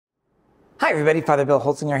Hi everybody, Father Bill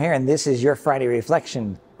Holtzinger here, and this is your Friday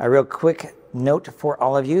Reflection. A real quick note for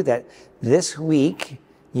all of you that this week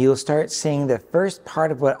you'll start seeing the first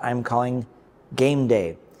part of what I'm calling Game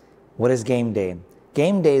Day. What is Game Day?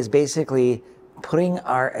 Game Day is basically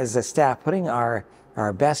as a staff, putting our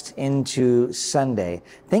best into Sunday.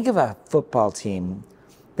 Think of a football team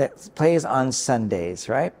that plays on Sundays,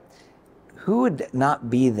 right? Who would not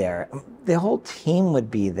be there? The whole team would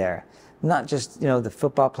be there. Not just, the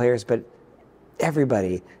football players, but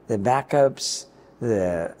everybody, the backups,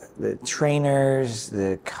 the trainers,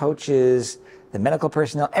 the coaches, the medical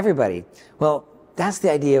personnel, everybody. Well, that's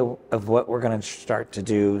the idea of what we're going to start to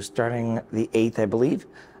do starting the 8th, I believe,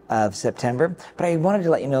 of September. But I wanted to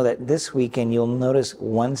let you know that this weekend you'll notice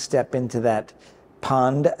one step into that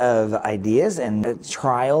pond of ideas and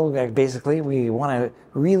trial. Basically, we want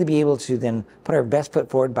to really be able to then put our best foot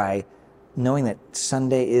forward by knowing that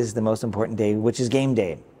Sunday is the most important day, which is game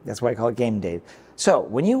day. That's why I call it Game Day. So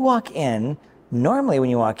when you walk in, normally when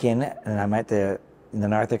you walk in, and I'm in the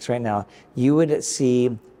narthex right now, you would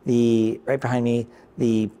see right behind me,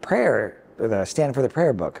 the stand for the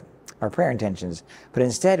prayer book, our prayer intentions. But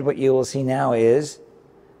instead, what you will see now is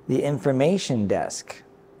the information desk.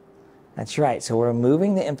 That's right. So we're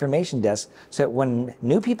moving the information desk so that when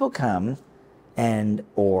new people come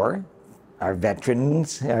or our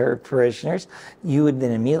veterans, our parishioners, you would then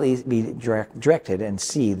immediately be directed and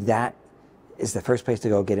see that is the first place to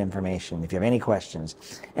go get information if you have any questions.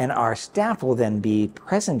 And our staff will then be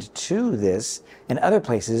present to this and other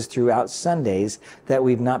places throughout Sundays that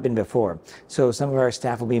we've not been before. So some of our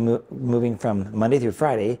staff will be moving from Monday through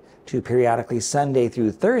Friday to periodically Sunday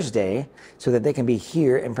through Thursday so that they can be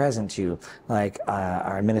here and present to you, like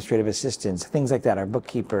our administrative assistants, things like that, our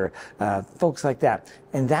bookkeeper, folks like that.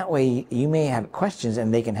 And that way you may have questions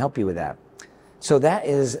and they can help you with that. So that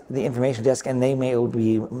is the information desk, and they may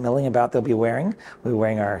be milling about. We'll be wearing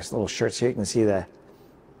our little shirts here. You can see the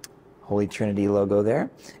Holy Trinity logo there.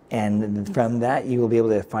 And from that, you will be able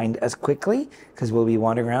to find us quickly because we'll be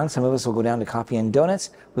wandering around. Some of us will go down to coffee and donuts.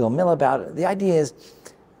 We'll mill about. The idea is,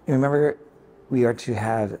 remember, we are to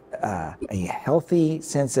have a healthy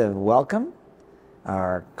sense of welcome.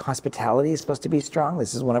 Our hospitality is supposed to be strong.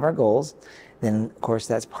 This is one of our goals. Then, of course,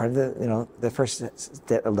 that's part of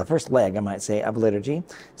the first leg, I might say, of liturgy.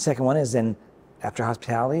 Second one is then, after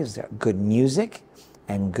hospitality, is good music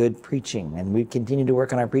and good preaching. And we continue to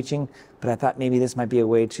work on our preaching, but I thought maybe this might be a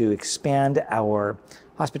way to expand our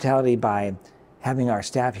hospitality by having our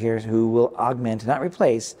staff here who will augment, not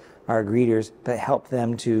replace, our greeters, but help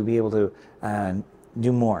them to be able to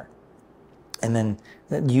do more. And then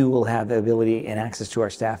you will have the ability and access to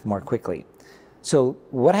our staff more quickly. So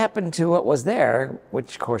what happened to what was there,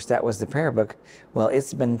 which of course that was the prayer book, well,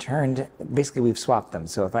 it's been turned, basically we've swapped them.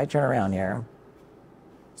 So if I turn around here,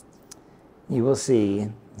 you will see,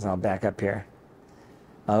 so I'll back up here,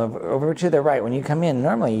 over to the right, when you come in,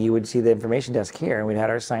 normally you would see the information desk here, and we'd had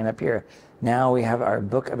our sign up here. Now we have our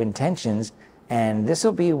book of intentions, and this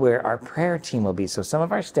will be where our prayer team will be. So some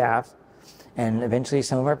of our staff, and eventually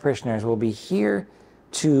some of our parishioners will be here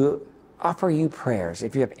to offer you prayers.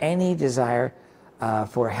 If you have any desire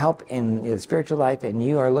for help in the spiritual life and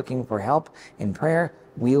you are looking for help in prayer,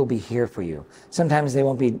 we will be here for you. Sometimes they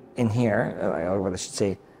won't be in here, or I should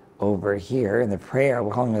say over here in the prayer,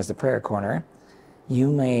 we're calling this the prayer corner.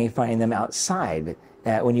 You may find them outside.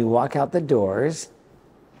 When you walk out the doors,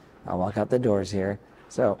 I'll walk out the doors here.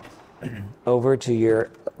 So over to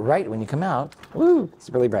your right when you come out, woo,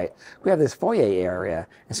 it's really bright. We have this foyer area,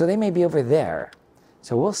 and so they may be over there.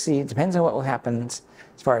 So we'll see. It depends on what will happen as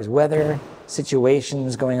far as weather,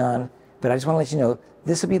 situations going on. But I just want to let you know,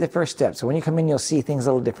 this will be the first step. So when you come in, you'll see things a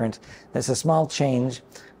little different. That's a small change,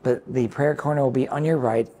 but the prayer corner will be on your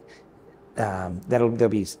right. There'll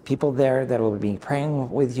be people there that will be praying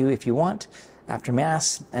with you if you want after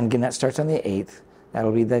Mass. And again, that starts on the 8th.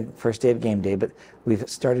 That'll be the first day of Game Day, but we've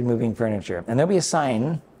started moving furniture. And there'll be a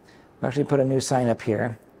sign. We'll actually put a new sign up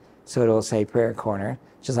here. So it'll say prayer corner,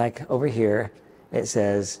 just like over here. It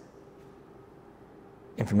says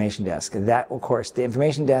information desk. That, of course, the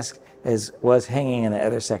information desk was hanging in the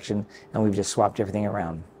other section, and we've just swapped everything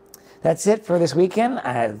around. That's it for this weekend.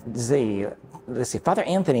 Let's see, Father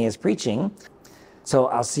Anthony is preaching, so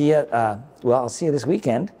I'll see you. I'll see you this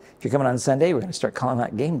weekend. If you're coming on Sunday, we're going to start calling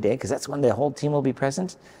that Game Day because that's when the whole team will be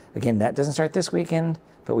present. Again, that doesn't start this weekend,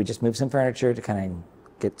 but we just moved some furniture to kind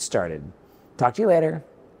of get started. Talk to you later.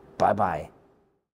 Bye-bye.